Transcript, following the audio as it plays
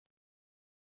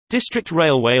District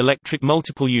Railway electric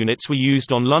multiple units were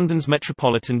used on London's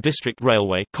Metropolitan District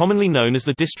Railway, commonly known as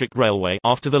the District Railway,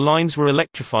 after the lines were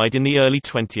electrified in the early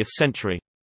 20th century.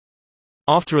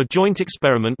 After a joint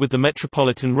experiment with the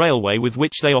Metropolitan Railway with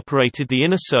which they operated the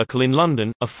Inner Circle in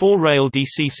London, a 4-rail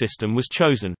DC system was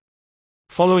chosen.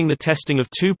 Following the testing of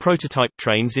 2 prototype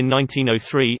trains in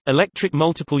 1903, electric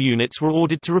multiple units were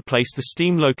ordered to replace the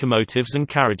steam locomotives and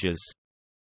carriages.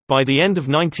 By the end of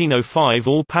 1905,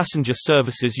 all passenger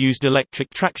services used electric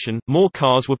traction. More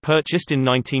cars were purchased in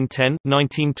 1910,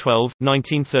 1912,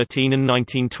 1913 and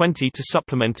 1920 to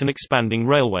supplement an expanding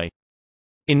railway.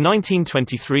 In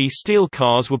 1923, steel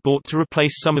cars were bought to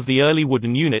replace some of the early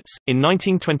wooden units. In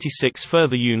 1926,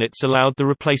 further units allowed the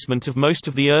replacement of most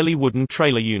of the early wooden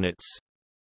trailer units.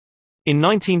 In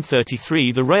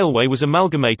 1933, the railway was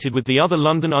amalgamated with the other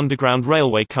London Underground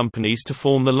Railway companies to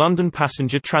form the London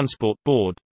Passenger Transport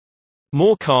Board.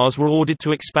 More cars were ordered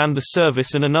to expand the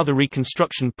service, and another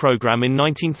reconstruction program in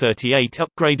 1938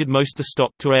 upgraded most the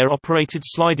stock to air-operated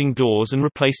sliding doors and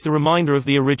replaced the remainder of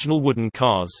the original wooden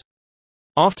cars.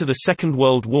 After the Second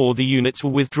World War, the units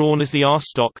were withdrawn as the R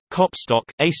stock, Cop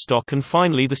stock, A stock and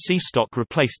finally the C stock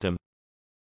replaced them.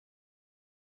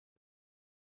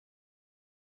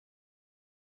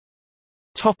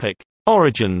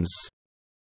 Origins.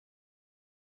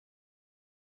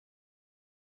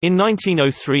 In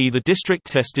 1903, the district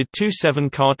tested 2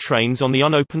 7-car trains on the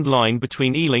unopened line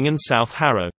between Ealing and South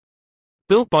Harrow.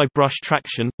 Built by Brush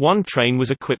Traction, one train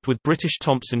was equipped with British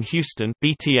Thomson Houston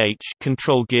 (BTH)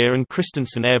 control gear and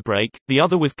Christensen air brake, the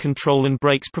other with control and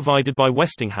brakes provided by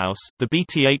Westinghouse. The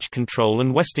BTH control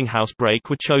and Westinghouse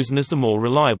brake were chosen as the more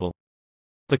reliable.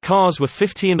 The cars were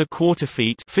 50¼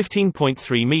 feet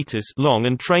 (15.3 meters) long,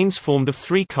 and trains formed of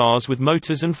 3 cars with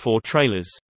motors and 4 trailers.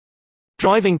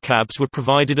 Driving cabs were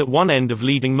provided at one end of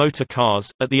leading motor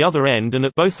cars, at the other end and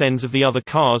at both ends of the other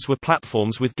cars were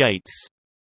platforms with gates.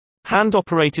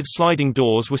 Hand-operated sliding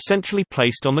doors were centrally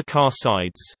placed on the car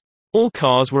sides. All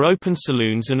cars were open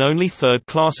saloons and only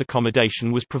third-class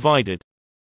accommodation was provided.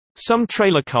 Some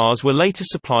trailer cars were later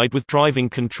supplied with driving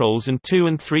controls, and 2-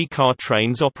 and 3-car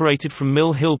trains operated from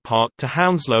Mill Hill Park to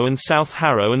Hounslow and South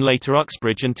Harrow and later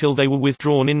Uxbridge until they were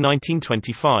withdrawn in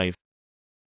 1925.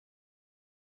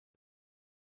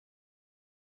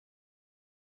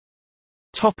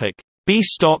 B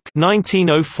stock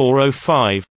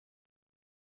 1904–05.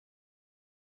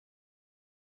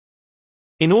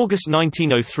 In August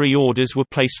 1903, orders were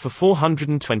placed for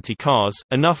 420 cars,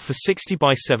 enough for 60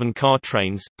 by 7 car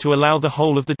trains, to allow the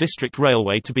whole of the District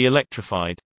Railway to be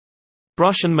electrified.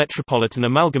 Brush and Metropolitan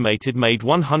amalgamated made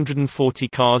 140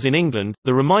 cars in England,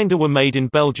 the remainder were made in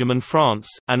Belgium and France,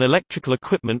 and electrical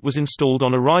equipment was installed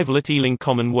on arrival at Ealing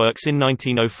Common Works in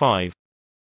 1905.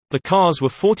 The cars were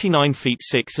 49 feet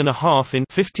 6½ in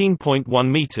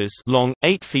 15.1 meters long,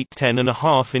 8 feet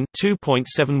 10½ in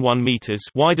 2.71 meters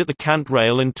wide at the cant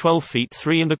rail, and 12 feet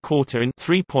 3¼ in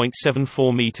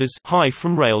 3.74 meters high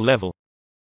from rail level.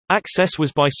 Access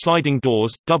was by sliding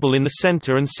doors, double in the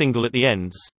center and single at the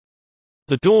ends.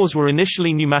 The doors were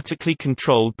initially pneumatically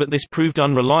controlled, but this proved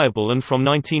unreliable, and from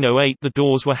 1908 the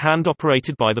doors were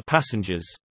hand-operated by the passengers.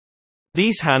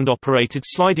 These hand-operated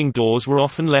sliding doors were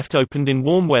often left opened in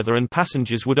warm weather, and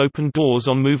passengers would open doors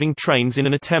on moving trains in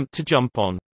an attempt to jump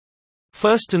on.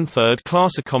 First and third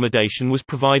class accommodation was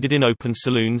provided in open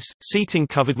saloons, seating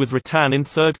covered with rattan in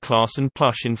third class and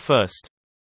plush in first.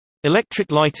 Electric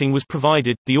lighting was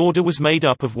provided. The order was made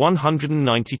up of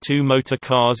 192 motor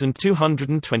cars and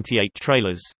 228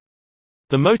 trailers.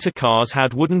 The motor cars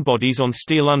had wooden bodies on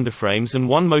steel underframes and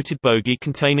one motored bogie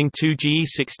containing 2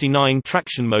 GE69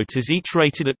 traction motors, each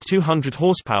rated at 200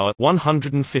 horsepower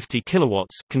 (150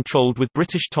 kilowatts), controlled with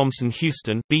British Thomson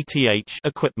Houston (BTH)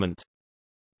 equipment.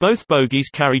 Both bogies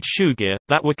carried shoe gear,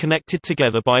 that were connected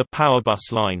together by a power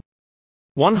bus line.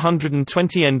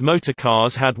 120 end motor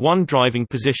cars had one driving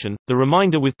position, the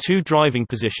remainder with 2 driving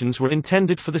positions were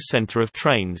intended for the center of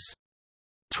trains.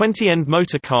 20 end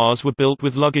motor cars were built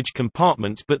with luggage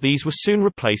compartments, but these were soon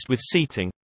replaced with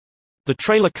seating. The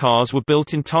trailer cars were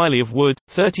built entirely of wood,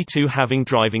 32 having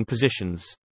driving positions.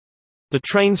 The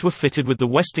trains were fitted with the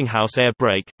Westinghouse air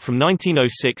brake. From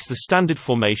 1906 the standard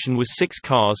formation was 6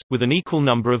 cars, with an equal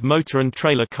number of motor and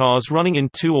trailer cars running in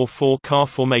 2 or 4 car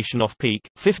formation off-peak.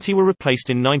 50 were replaced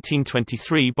in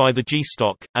 1923 by the G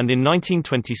stock, and in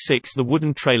 1926 the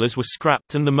wooden trailers were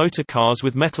scrapped and the motor cars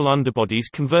with metal underbodies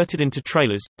converted into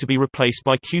trailers, to be replaced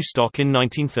by Q stock in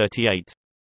 1938.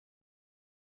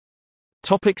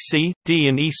 C, D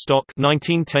and E stock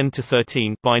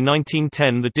 1910–13. By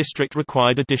 1910 the district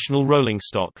required additional rolling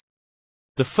stock.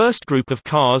 The first group of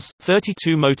cars,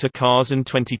 32 motor cars and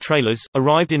 20 trailers,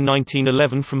 arrived in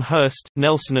 1911 from Hearst,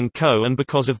 Nelson & Co., and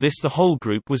because of this the whole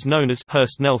group was known as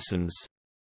Hearst-Nelsons.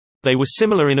 They were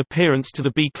similar in appearance to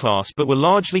the B-class but were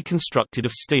largely constructed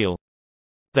of steel.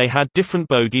 They had different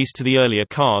bogies to the earlier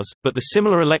cars, but the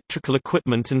similar electrical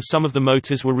equipment and some of the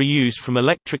motors were reused from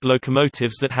electric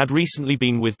locomotives that had recently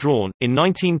been withdrawn. In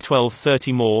 1912,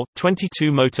 30 more,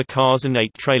 22 motor cars and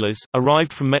 8 trailers,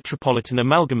 arrived from Metropolitan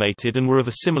Amalgamated and were of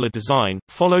a similar design,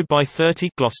 followed by 30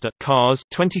 Gloucester cars,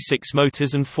 26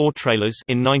 motors and 4 trailers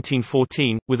in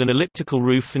 1914, with an elliptical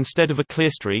roof instead of a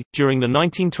clerestory. During the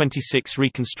 1926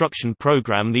 Reconstruction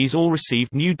program, these all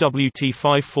received new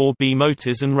WT-54B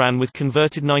motors and ran with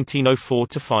converted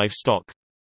 1904-5 stock.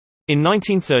 In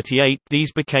 1938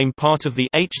 these became part of the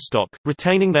H stock,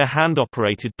 retaining their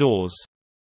hand-operated doors.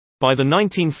 By the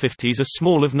 1950s a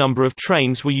small number of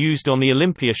trains were used on the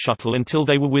Olympia shuttle until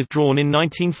they were withdrawn in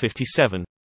 1957.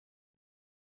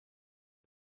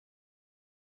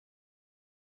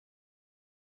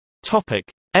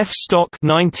 F stock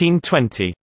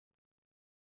 1920.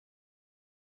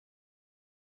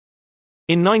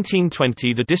 In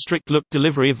 1920 the district looked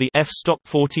delivery of the F-stock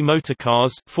 40 motor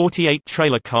cars, 48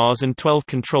 trailer cars and 12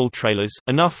 control trailers,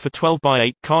 enough for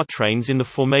 12x8 car trains in the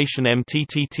formation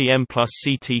MTTTM plus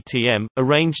CTTM,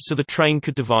 arranged so the train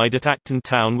could divide at Acton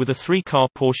Town with a 3-car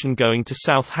portion going to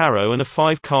South Harrow and a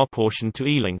 5-car portion to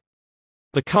Ealing.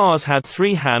 The cars had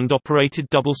 3 hand-operated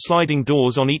double sliding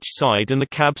doors on each side and the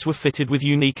cabs were fitted with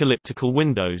unique elliptical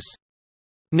windows.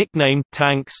 Nicknamed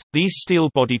tanks, these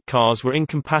steel-bodied cars were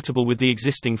incompatible with the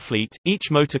existing fleet,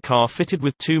 each motor car fitted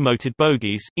with 2 motored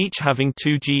bogies, each having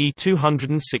 2 GE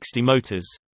 260 motors.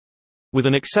 With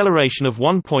an acceleration of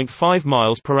 1.5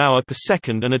 miles per hour per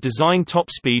second and a design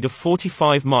top speed of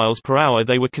 45 miles per hour,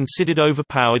 they were considered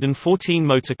overpowered, and 14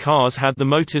 motor cars had the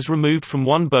motors removed from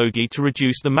one bogie to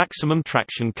reduce the maximum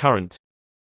traction current.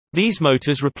 These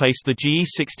motors replaced the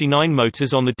GE69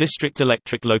 motors on the district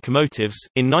electric locomotives.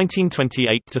 In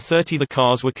 1928-30 the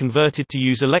cars were converted to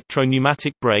use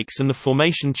electro-pneumatic brakes and the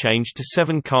formation changed to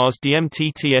 7 cars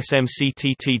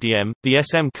DMTT-SM-CTT-DM, the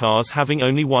SM cars having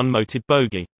only one motored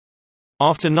bogie.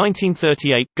 After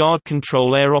 1938 guard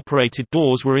control air-operated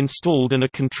doors were installed and a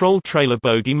control trailer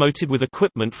bogie mounted with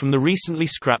equipment from the recently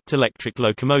scrapped electric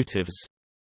locomotives.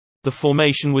 The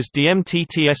formation was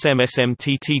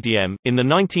DMTT-SM-SMTT-DM. In the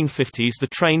 1950s the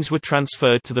trains were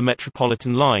transferred to the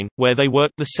Metropolitan line, where they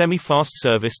worked the semi-fast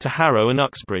service to Harrow and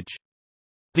Uxbridge.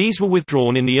 These were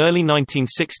withdrawn in the early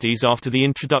 1960s after the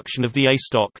introduction of the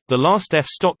A-stock. The last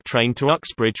F-stock train to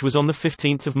Uxbridge was on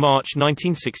 15 March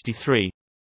 1963.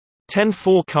 10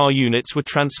 4-car units were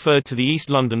transferred to the East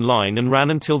London line and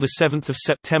ran until 7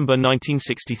 September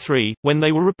 1963, when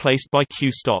they were replaced by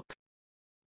Q stock.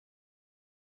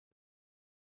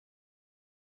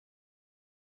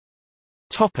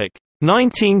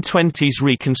 1920s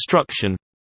Reconstruction.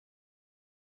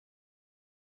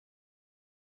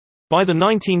 By the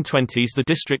 1920s the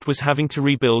district was having to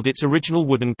rebuild its original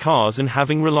wooden cars and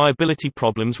having reliability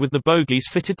problems with the bogies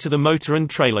fitted to the motor and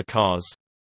trailer cars.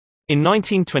 In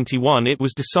 1921 it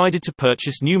was decided to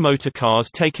purchase new motor cars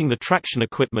taking the traction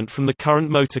equipment from the current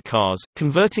motor cars,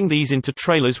 converting these into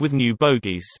trailers with new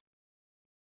bogies.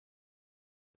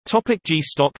 G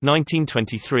stock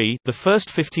 1923. The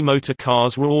first 50 motor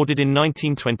cars were ordered in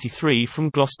 1923 from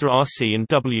Gloucester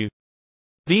RC&W.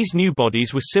 These new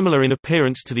bodies were similar in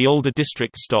appearance to the older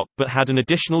district stock but had an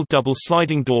additional double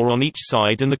sliding door on each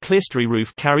side and the clerestory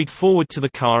roof carried forward to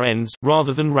the car ends,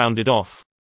 rather than rounded off.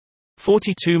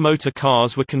 42 motor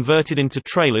cars were converted into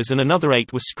trailers and another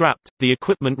 8 were scrapped, the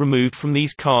equipment removed from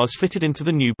these cars fitted into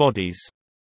the new bodies.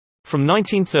 From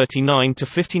 1939 to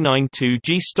 59 2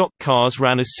 G stock cars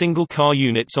ran as single-car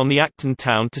units on the Acton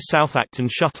Town to South Acton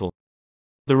shuttle.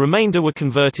 The remainder were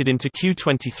converted into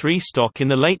Q23 stock in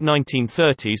the late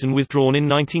 1930s and withdrawn in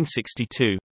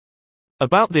 1962.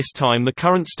 About this time the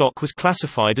current stock was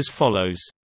classified as follows.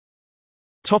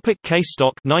 K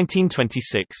stock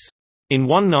 1926. In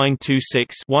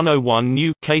 1926-101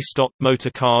 new K-stock motor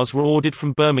cars were ordered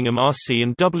from Birmingham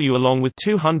RC&W along with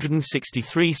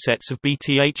 263 sets of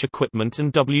BTH equipment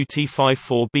and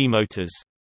WT-54B motors.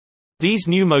 These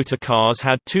new motor cars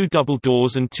had 2 double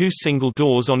doors and 2 single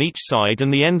doors on each side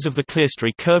and the ends of the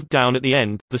clerestory curved down at the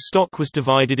end. The stock was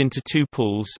divided into 2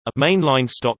 pools, a main line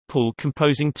stock pool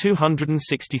composing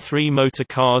 263 motor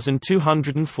cars and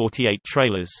 248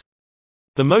 trailers.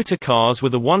 The motor cars were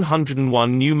the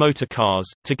 101 new motor cars,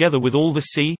 together with all the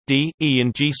C, D, E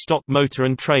and G stock motor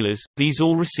and trailers. These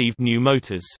all received new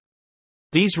motors.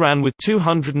 These ran with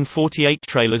 248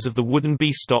 trailers of the wooden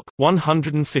B stock,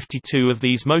 152 of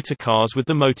these motor cars with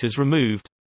the motors removed.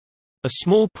 A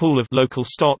small pool of local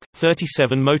stock,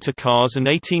 37 motor cars and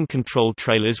 18 controlled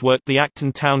trailers worked the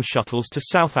Acton town shuttles to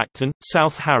South Acton,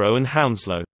 South Harrow and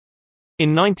Hounslow.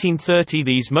 In 1930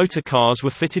 these motor cars were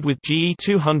fitted with GE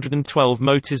 212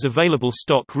 motors. Available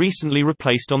stock recently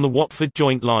replaced on the Watford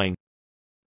Joint Line.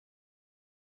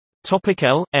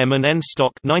 L, M and N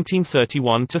stock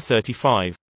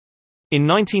 1931–35. In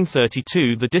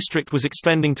 1932 the district was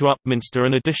extending to Upminster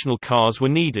and additional cars were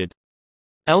needed.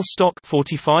 L stock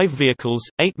 45 vehicles,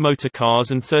 8 motor cars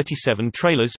and 37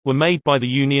 trailers, were made by the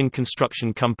Union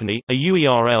Construction Company, a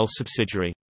UERL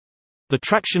subsidiary. The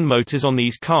traction motors on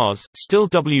these cars, still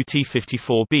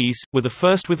WT54Bs, were the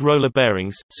first with roller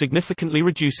bearings, significantly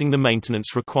reducing the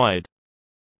maintenance required.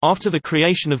 After the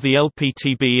creation of the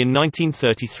LPTB in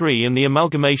 1933 and the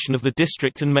amalgamation of the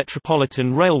district and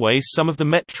metropolitan railways, some of the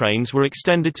Met trains were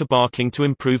extended to Barking to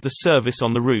improve the service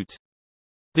on the route.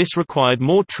 This required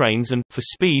more trains and, for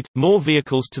speed, more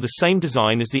vehicles to the same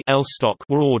design as the L stock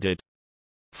were ordered.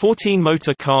 14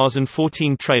 motor cars and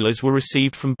 14 trailers were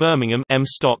received from Birmingham M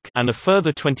stock and a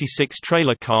further 26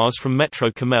 trailer cars from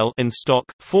Metro Camel in stock.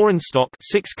 4 in stock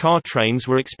 6 car trains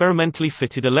were experimentally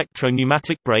fitted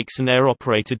electro-pneumatic brakes and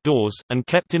air-operated doors, and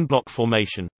kept in block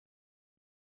formation.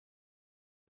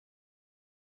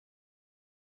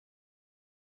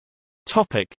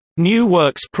 New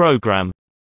Works Programme.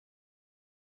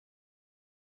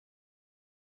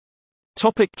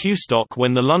 Q stock.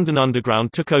 When the London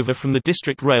Underground took over from the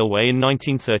District Railway in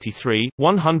 1933,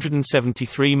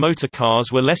 173 motor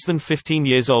cars were less than 15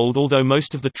 years old, although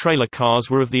most of the trailer cars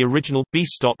were of the original B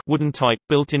stock wooden type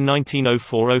built in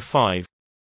 1904–05.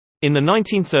 In the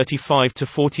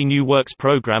 1935–40 New Works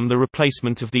programme, the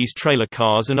replacement of these trailer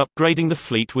cars and upgrading the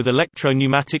fleet with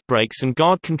electro-pneumatic brakes and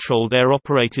guard-controlled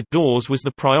air-operated doors was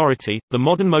the priority. The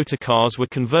modern motor cars were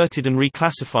converted and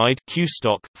reclassified Q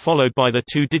stock, followed by their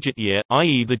two-digit year,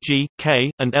 i.e. the G, K,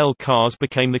 and L cars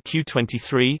became the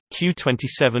Q23,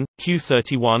 Q27,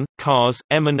 Q31 cars.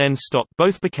 M and N stock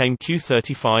both became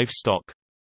Q35 stock.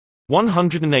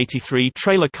 183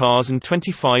 trailer cars and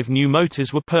 25 new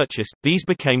motors were purchased, these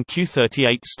became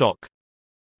Q38 stock.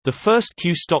 The first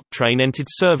Q stock train entered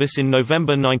service in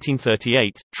November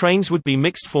 1938. Trains would be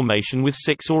mixed formation with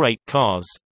 6 or 8 cars.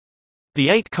 The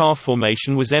 8-car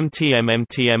formation was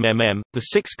MTM–MTM–MM, the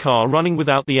 6-car running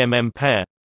without the MM pair.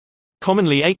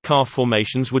 Commonly 8-car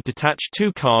formations would detach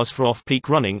 2 cars for off-peak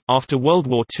running. After World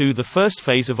War II, the first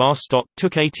phase of R stock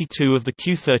took 82 of the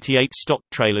Q38 stock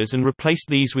trailers and replaced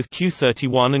these with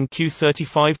Q31 and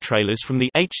Q35 trailers from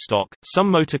the H stock. Some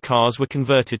motor cars were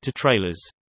converted to trailers.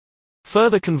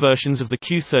 Further conversions of the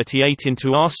Q38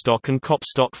 into R stock and COP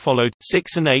stock followed,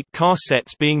 6 and 8 car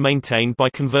sets being maintained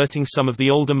by converting some of the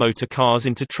older motor cars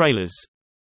into trailers.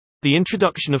 The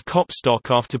introduction of COP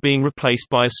stock after being replaced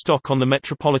by a stock on the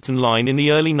Metropolitan line in the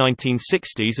early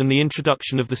 1960s and the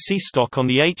introduction of the C stock on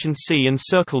the H and C and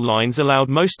Circle lines allowed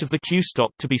most of the Q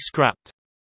stock to be scrapped.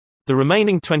 The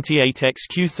remaining 28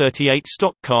 ex-Q38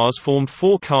 stock cars formed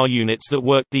 4-car units that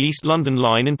worked the East London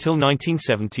line until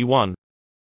 1971.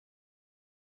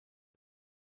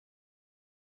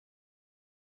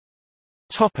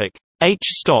 H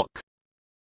stock.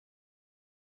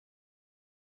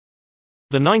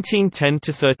 The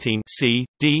 1910–13 C,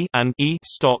 D, and E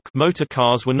stock motor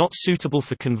cars were not suitable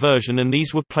for conversion, and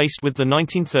these were placed with the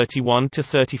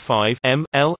 1931–35 M,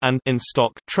 L, and N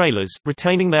stock trailers,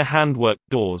 retaining their hand-worked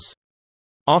doors.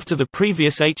 After the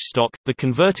previous H stock, the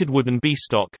converted wooden B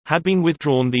stock, had been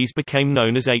withdrawn. These became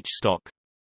known as H stock.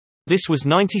 This was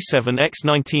 97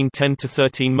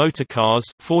 ex-1910–13 motor cars,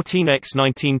 14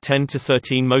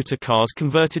 ex-1910–13 motor cars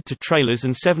converted to trailers,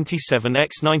 and 77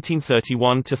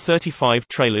 ex-1931–35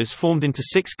 trailers formed into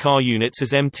 6-car units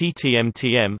as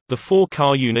MTT–MTM, the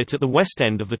 4-car unit at the west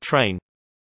end of the train.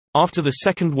 After the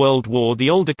Second World War, the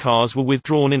older cars were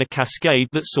withdrawn in a cascade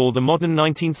that saw the modern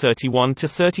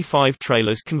 1931–35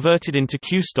 trailers converted into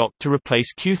Q stock to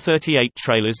replace Q38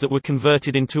 trailers that were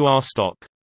converted into R stock.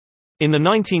 In the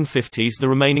 1950s, the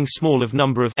remaining small of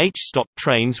number of H stock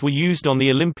trains were used on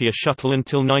the Olympia shuttle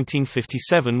until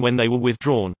 1957, when they were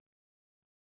withdrawn.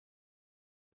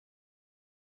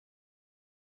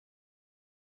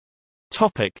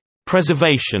 Topic: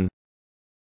 Preservation.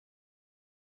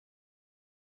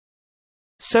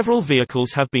 Several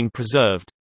vehicles have been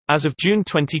preserved. As of June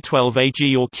 2012, a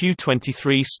G or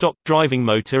Q23 stock driving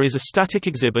motor is a static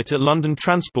exhibit at London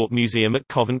Transport Museum at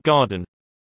Covent Garden.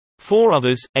 4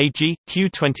 others, AG,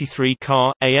 Q23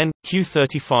 car, AN,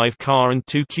 Q35 car and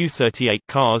 2 Q38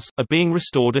 cars, are being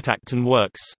restored at Acton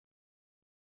Works.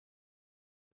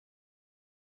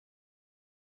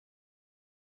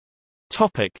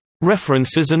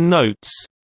 References and notes.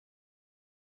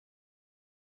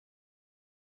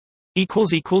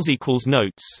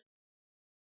 Notes